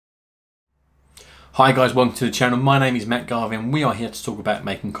Hi guys, welcome to the channel. My name is Matt Garvey and we are here to talk about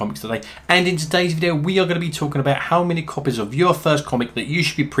making comics today. And in today's video we are going to be talking about how many copies of your first comic that you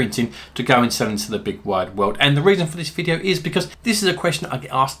should be printing to go and sell into the big wide world. And the reason for this video is because this is a question I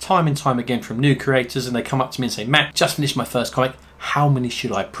get asked time and time again from new creators, and they come up to me and say, Matt, just finished my first comic, how many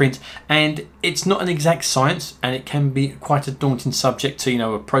should I print? And it's not an exact science, and it can be quite a daunting subject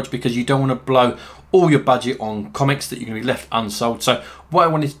to approach, because you don't want to blow all your budget on comics that you're going to be left unsold. So what I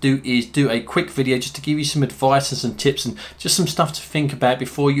wanted to do is do a quick video just to give you some advice and some tips and just some stuff to think about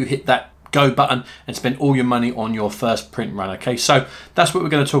before you hit that go button and spend all your money on your first print run. Okay, so that's what we're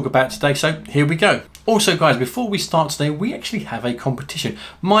going to talk about today, so here we go. Also guys, before we start today, we actually have a competition.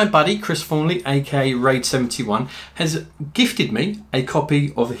 My buddy Chris THornley, aka Raid 71, has gifted me a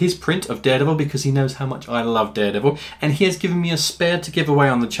copy of his print of Daredevil because he knows how much I love Daredevil, and he has given me a spare to give away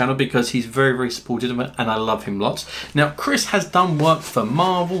on the channel because he's very, very supportive of it and I love him lots. Now Chris has done work for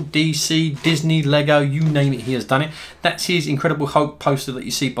Marvel, DC, Disney, Lego, you name it, he has done it. That's his Incredible Hulk poster that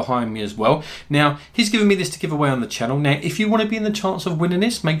you see behind me as well. Now he's given me this to give away on the channel. Now if you want to be in the chance of winning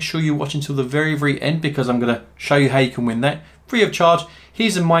this, make sure you watch until the very, very end, because I'm going to show you how you can win that free of charge.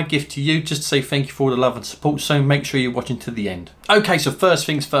 Here's my gift to you, just to say thank you for all the love and support, so make sure you're watching to the end. Okay, so first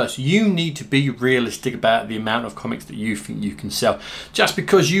things first, you need to be realistic about the amount of comics that you think you can sell. Just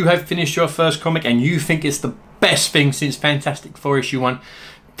because you have finished your first comic and you think it's the best thing since Fantastic Four issue 1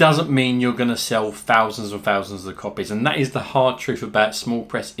 doesn't mean you're going to sell thousands and thousands of copies. And that is the hard truth about small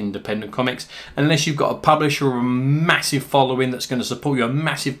press independent comics. Unless you've got a publisher or a massive following that's going to support you, a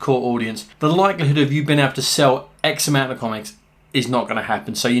massive core audience, the likelihood of you being able to sell X amount of comics is not going to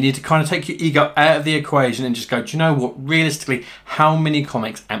happen. So you need to kind of take your ego out of the equation and just go, do you know what, realistically, how many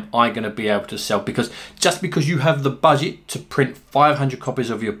comics am I going to be able to sell? Because just because you have the budget to print 500 copies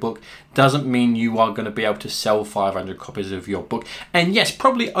of your book doesn't mean you are going to be able to sell 500 copies of your book. And yes,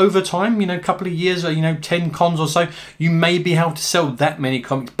 probably over time, a couple of years or 10 cons or so, you may be able to sell that many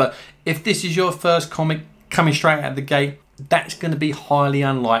comics. But if this is your first comic coming straight out of the gate, that's going to be highly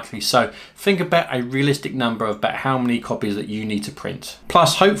unlikely. So think about a realistic number of about how many copies that you need to print.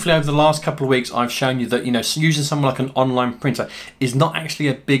 Plus, hopefully over the last couple of weeks I've shown you that using something like an online printer is not actually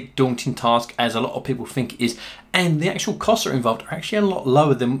a big daunting task as a lot of people think it is, and the actual costs are involved are actually a lot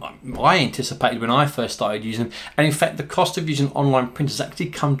lower than I anticipated when I first started using them. And in fact the cost of using online printers actually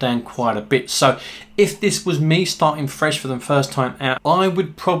come down quite a bit. So if this was me starting fresh for the first time out, I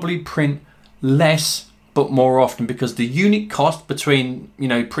would probably print less but more often, because the unit cost between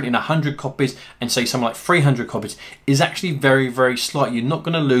printing 100 copies and say something like 300 copies is actually very, very slight. You're not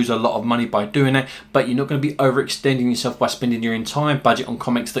going to lose a lot of money by doing that, but you're not going to be overextending yourself by spending your entire budget on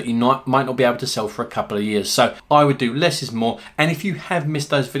comics that you might not be able to sell for a couple of years. So I would do less is more, and if you have missed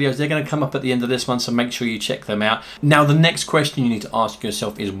those videos, they're going to come up at the end of this one, so make sure you check them out. Now the next question you need to ask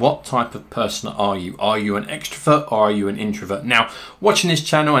yourself is, what type of person are you? Are you an extrovert or are you an introvert? Now watching this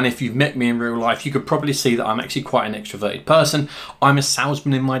channel, and if you've met me in real life, you could probably see that I'm actually quite an extroverted person. I'm a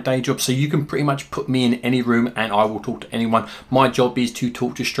salesman in my day job, so you can pretty much put me in any room and I will talk to anyone. My job is to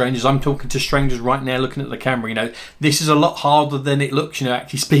talk to strangers. I'm talking to strangers right now looking at the camera. This is a lot harder than it looks,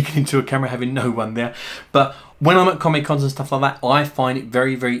 actually speaking into a camera, having no one there. But when I'm at Comic Cons and stuff like that, I find it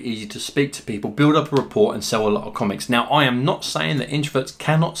very, very easy to speak to people, build up a rapport and sell a lot of comics. Now, I am not saying that introverts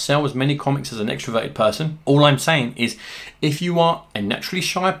cannot sell as many comics as an extroverted person. All I'm saying is, if you are a naturally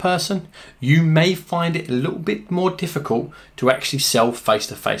shy person, you may find it a little bit more difficult to actually sell face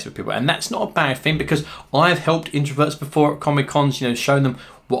to face with people. And that's not a bad thing, because I've helped introverts before at Comic Cons, shown them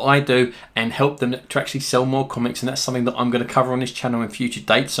what I do and help them to actually sell more comics, and that's something that I'm going to cover on this channel in future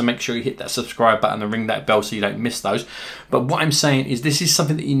dates, so make sure you hit that subscribe button and ring that bell so you don't miss those. But what I'm saying is, this is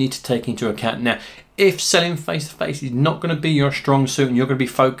something that you need to take into account. Now if selling face to face is not going to be your strong suit and you're going to be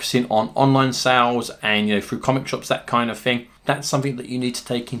focusing on online sales and through comic shops, that kind of thing, that's something that you need to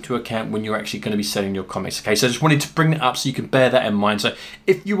take into account when you're actually going to be selling your comics. Okay, so I just wanted to bring that up so you can bear that in mind. So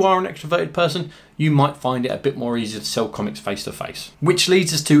if you are an extroverted person, you might find it a bit more easy to sell comics face to face. Which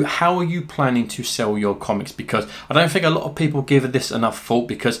leads us to, how are you planning to sell your comics? Because I don't think a lot of people give this enough thought,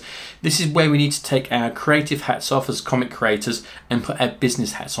 because this is where we need to take our creative hats off as comic creators and put our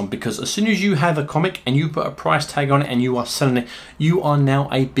business hats on. Because as soon as you have a comic and you put a price tag on it and you are selling it, you are now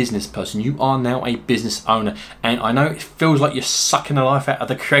a business person. You are now a business owner. And I know it feels like you're sucking the life out of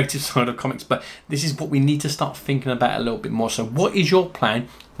the creative side of comics, but this is what we need to start thinking about a little bit more. So what is your plan?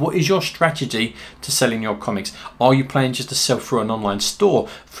 What is your strategy to selling your comics? Are you planning just to sell through an online store,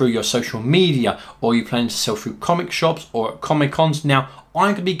 through your social media, or are you planning to sell through comic shops or at Comic Cons? Now,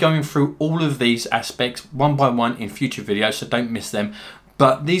 I'm going to be going through all of these aspects one by one in future videos, so don't miss them.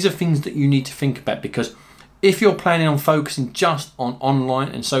 But these are things that you need to think about, because if you're planning on focusing just on online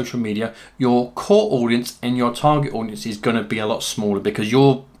and social media, your core audience and your target audience is going to be a lot smaller because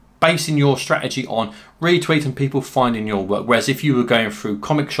you're basing your strategy on retweeting people finding your work. Whereas if you were going through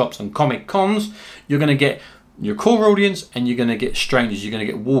comic shops and comic cons, you're going to get your core audience and you're going to get strangers, you're going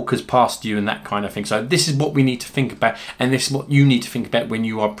to get walkers past you and that kind of thing. So this is what we need to think about, and this is what you need to think about when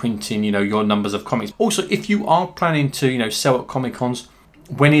you are printing, your numbers of comics. Also, if you are planning to, sell at comic cons,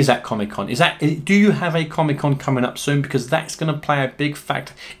 when is that Comic Con? Do you have a Comic Con coming up soon? Because that's going to play a big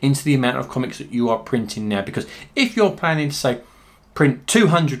factor into the amount of comics that you are printing now. Because if you're planning to say print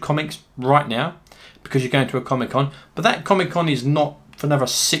 200 comics right now because you're going to a Comic Con, but that Comic Con is not for another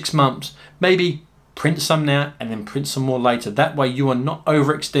 6 months, maybe print some now and then print some more later. That way you are not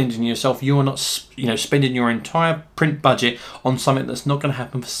overextending yourself. You are not spending your entire print budget on something that's not going to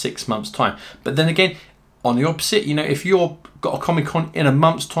happen for 6 months time. But then again, on the opposite, if you're got a Comic Con in a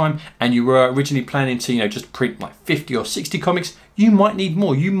month's time and you were originally planning to just print like 50 or 60 comics, you might need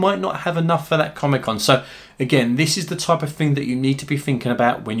more. You might not have enough for that Comic Con. So again, this is the type of thing that you need to be thinking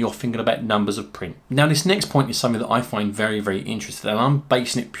about when you're thinking about numbers of print. Now this next point is something that I find very, very interesting, and I'm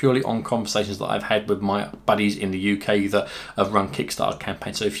basing it purely on conversations that I've had with my buddies in the UK that have run Kickstarter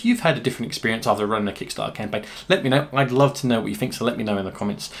campaigns. So if you've had a different experience after running a Kickstarter campaign, let me know. I'd love to know what you think, so let me know in the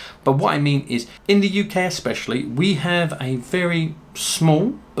comments. But what I mean is, in the UK especially, we have a very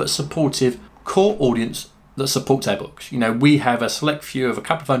small but supportive core audience that supports our books. We have a select few of a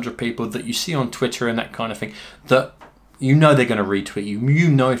couple of hundred people that you see on Twitter and that kind of thing that they're going to retweet you.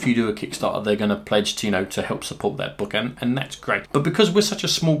 If you do a Kickstarter, they're going to pledge to to help support that book, and that's great. But because we're such a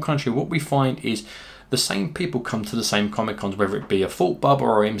small country, what we find is the same people come to the same Comic Cons, whether it be a Thought Bubble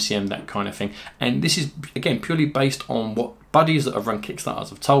or MCM, that kind of thing. And this is again purely based on what buddies that have run Kickstarters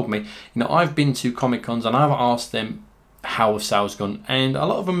have told me. I've been to Comic Cons and I've asked them how have sales gone, and a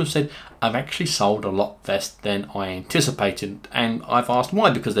lot of them have said I've actually sold a lot less than I anticipated. And I've asked why,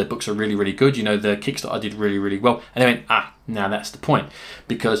 because their books are really, really good. the Kickstarter did really, really well, and they went, now that's the point,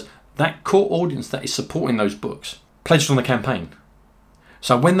 because that core audience that is supporting those books pledged on the campaign.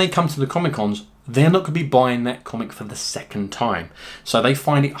 So when they come to the Comic Cons, they're not going to be buying that comic for the second time. So they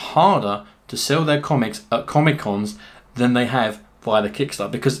find it harder to sell their comics at Comic Cons than they have via the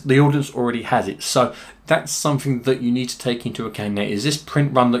Kickstarter, because the audience already has it. So that's something that you need to take into account now. Is this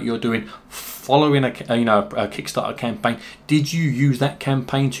print run that you're doing following a Kickstarter campaign? Did you use that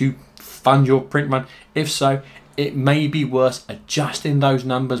campaign to fund your print run? If so, it may be worth adjusting those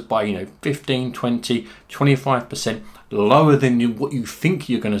numbers by 15, 20, 25% lower than what you think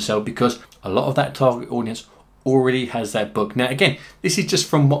you're going to sell, because a lot of that target audience already has that book. Now again, this is just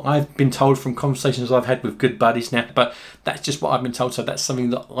from what I've been told from conversations I've had with good buddies now, but that's just what I've been told. So that's something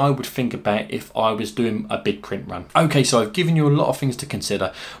that I would think about if I was doing a big print run. Okay, so I've given you a lot of things to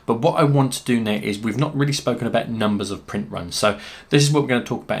consider, but what I want to do now is, we've not really spoken about numbers of print runs, so this is what we're going to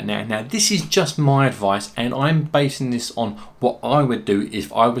talk about now. Now this is just my advice, and I'm basing this on what I would do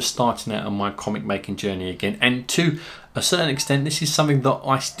if I was starting out on my comic making journey again. And to a certain extent, this is something that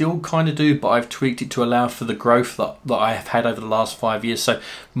I still kind of do, but I've tweaked it to allow for the growth that I have had over the last 5 years. So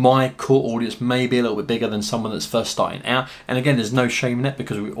my core audience may be a little bit bigger than someone that's first starting out. And again, there's no shame in that,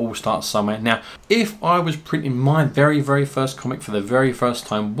 because we all start somewhere. Now, if I was printing my very, very first comic for the very first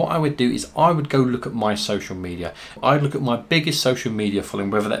time, what I would do is I would go look at my social media. I'd look at my biggest social media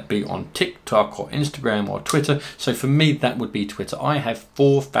following, whether that be on TikTok or Instagram or Twitter. So for me, that would be Twitter. I have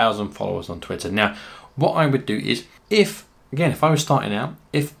 4,000 followers on Twitter. Now, what I would do is, if I was starting out,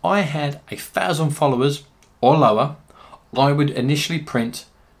 if I had 1,000 followers or lower, I would initially print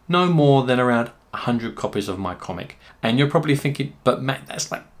no more than around 100 copies of my comic. And you're probably thinking, but Matt, that's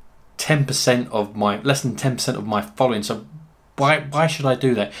like 10% of less than 10% of my following. So why should I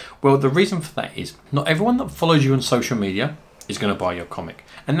do that? Well, the reason for that is, not everyone that follows you on social media is going to buy your comic.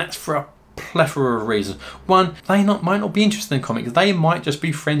 And that's for a plethora of reasons. One, they might not be interested in comics. They might just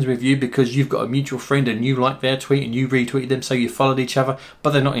be friends with you because you've got a mutual friend and you like their tweet and you retweeted them, so you followed each other,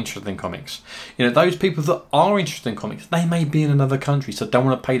 but they're not interested in comics. Those people that are interested in comics, they may be in another country, so don't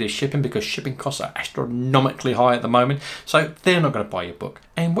want to pay their shipping, because shipping costs are astronomically high at the moment, so they're not going to buy your book.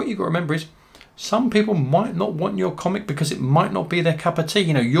 And what you've got to remember is, some people might not want your comic because it might not be their cup of tea.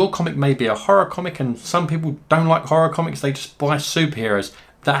 Your comic may be a horror comic, and some people don't like horror comics, they just buy superheroes.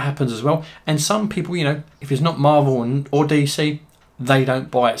 That happens as well. And some people, if it's not Marvel or DC, they don't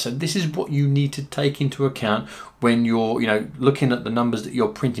buy it. So this is what you need to take into account when you're, looking at the numbers that you're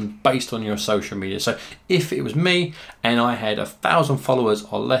printing based on your social media. So if it was me and I had 1,000 followers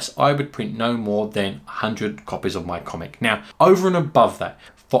or less, I would print no more than 100 copies of my comic. Now, over and above that,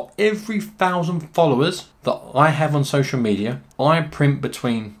 for every 1,000 followers that I have on social media, I print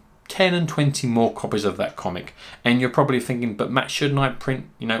between 10 and 20 more copies of that comic. And you're probably thinking, but Matt, shouldn't I print,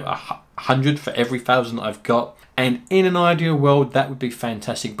 you know, 100 for every 1,000 that I've got? And in an ideal world, that would be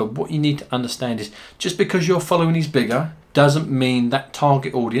fantastic. But what you need to understand is, just because your following is bigger doesn't mean that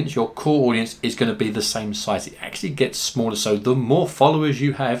target audience, your core audience, is going to be the same size. It actually gets smaller. So the more followers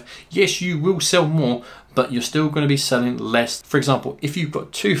you have, yes, you will sell more, but you're still going to be selling less. For example, if you've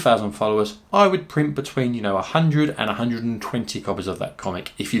got 2,000 followers, I would print between, you know, 100 and 120 copies of that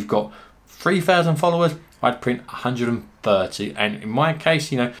comic. If you've got 3,000 followers, I'd print 130. And in my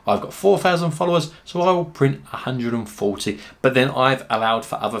case, you know, I've got 4,000 followers, so I will print 140. But then I've allowed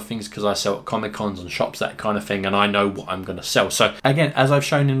for other things because I sell at Comic Cons and shops, that kind of thing, and I know what I'm going to sell. So again, as I've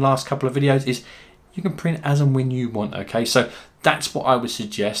shown in the last couple of videos, is you can print as and when you want, okay? So that's what I would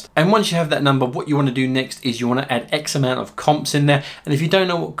suggest. And once you have that number, what you want to do next is you want to add X amount of comps in there. And if you don't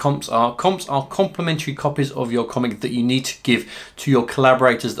know what comps are complimentary copies of your comic that you need to give to your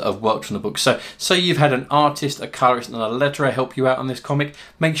collaborators that have worked on the book. So you've had an artist, a colorist, and a letterer help you out on this comic.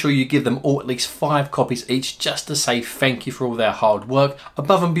 Make sure you give them all at least 5 copies each, just to say thank you for all their hard work.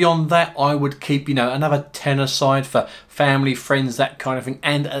 Above and beyond that, I would keep, you know, another 10 aside for family, friends, that kind of thing,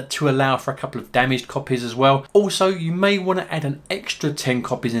 and to allow for a couple of damaged copies as well. Also, you may want to add an extra 10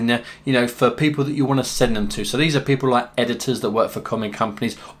 copies in there, you know, for people that you want to send them to. So these are people like editors that work for comic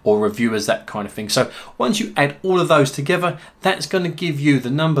companies or reviewers, that kind of thing. So once you add all of those together, that's going to give you the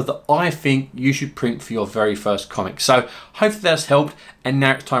number that I think you should print for your very first comic. So hopefully that's helped. And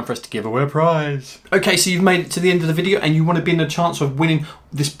now it's time for us to give away a prize. Okay, so you've made it to the end of the video and you want to be in the chance of winning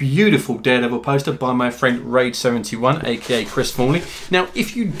this beautiful Daredevil poster by my friend Raid71, aka Chris THornley. Now,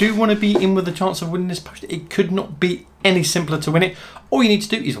 if you do want to be in with the chance of winning this poster, it could not be any simpler to win it. All you need to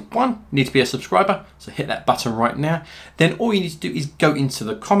do is, one, you need to be a subscriber, so hit that button right now. Then all you need to do is go into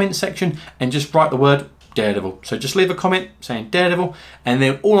the comment section and just write the word Daredevil. So just leave a comment saying Daredevil, and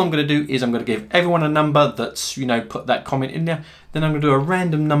then all I'm going to do is I'm going to give everyone a number that's, you know, put that comment in there. Then I'm going to do a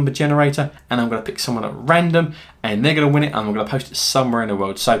random number generator, and I'm going to pick someone at random, and they're going to win it, and I'm going to post it somewhere in the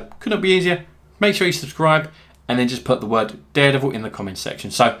world. So couldn't be easier. Make sure you subscribe, and then just put the word Daredevil in the comment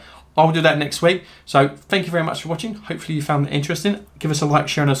section. So I'll do that next week. So thank you very much for watching. Hopefully you found it interesting. Give us a like,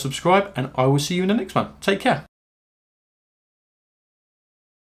 share, and a subscribe, and I will see you in the next one. Take care.